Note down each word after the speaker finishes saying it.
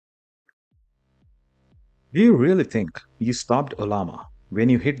Do you really think you stopped Ollama when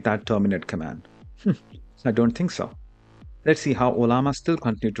you hit that terminate command? I don't think so. Let's see how Ollama still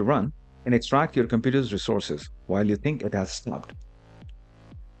continued to run and extract your computer's resources while you think it has stopped.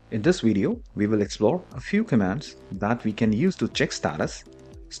 In this video, we will explore a few commands that we can use to check status,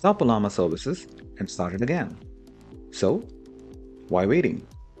 stop Ollama services, and start it again. So, why waiting?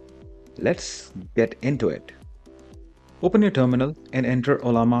 Let's get into it. Open your terminal and enter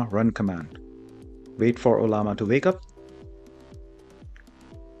ollama run command. Wait for Ollama to wake up.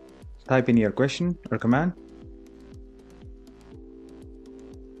 Type in your question or command.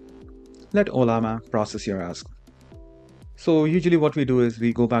 Let Ollama process your ask. So usually what we do is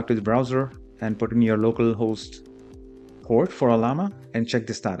we go back to the browser and put in your local host port for Ollama and check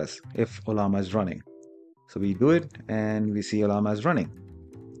the status if Ollama is running. So we do it and we see Ollama is running.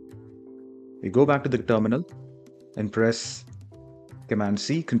 We go back to the terminal and press Command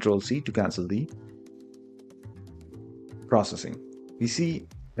C, Control C to cancel the processing. We see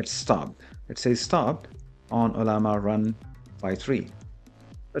it's stopped. It says stopped on Ollama run by 3.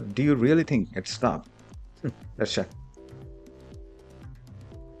 But do you really think it stopped? Let's check.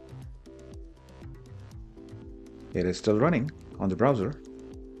 It is still running on the browser.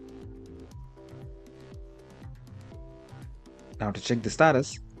 Now to check the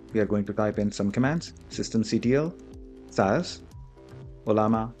status, we are going to type in some commands: systemctl status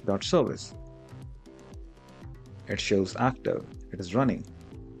ollama.service. It shows active, it is running.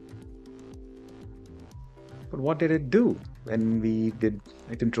 But what did it do when we did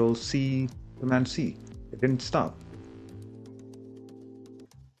a Control C, Command C? It didn't stop.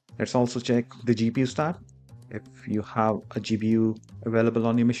 Let's also check the GPU stat. If you have a GPU available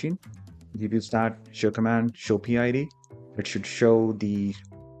on your machine, GPU stat, show command, show PID. It should show the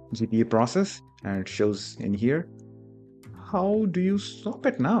GPU process and it shows in here. How do you stop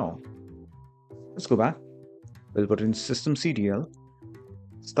it now? Let's go back. We'll put in systemctl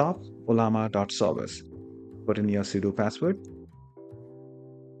stop ollama.service. Put in your sudo password.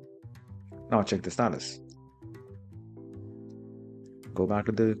 Now check the status. Go back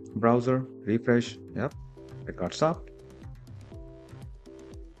to the browser, refresh. Yep, it got stopped.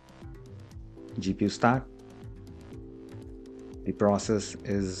 GPU stat. The process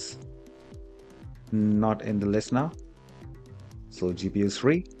is not in the list now. So GPU is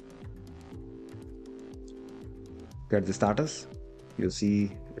free. Get the status. You'll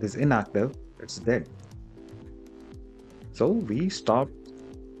see it is inactive. It's dead. So we stopped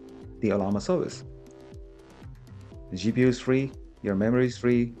the Ollama service. The GPU is free. Your memory is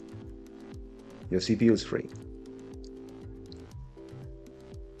free. Your CPU is free.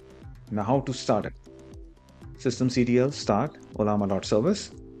 Now how to start it? Systemctl start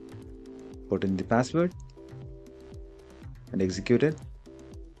ollama.service. Put in the password and execute it.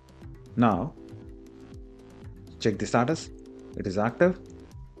 Now check the status. It is active.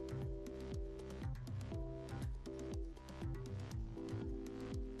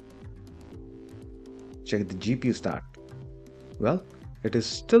 Check the GPU stat. Well, it is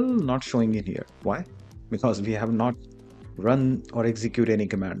still not showing in here. Why? Because we have not run or execute any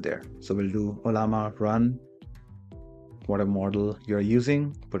command there. So we'll do ollama run, whatever model you're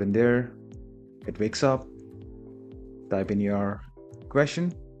using, put in there. It wakes up. Type in your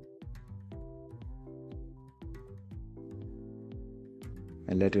question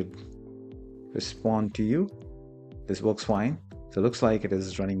and let it respond to you. This works fine. So it looks like it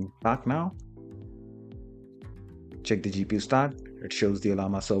is running back now. Check the GPU stat. It shows the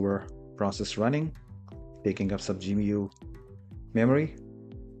Ollama server process running, taking up some GPU memory.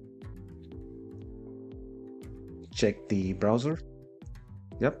 Check the browser.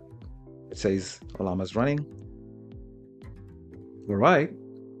 Yep, it says Ollama is running. We're right.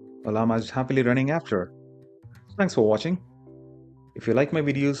 Ollama is happily running after. Thanks for watching. If you like my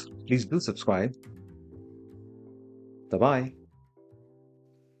videos, please do subscribe. Bye-bye.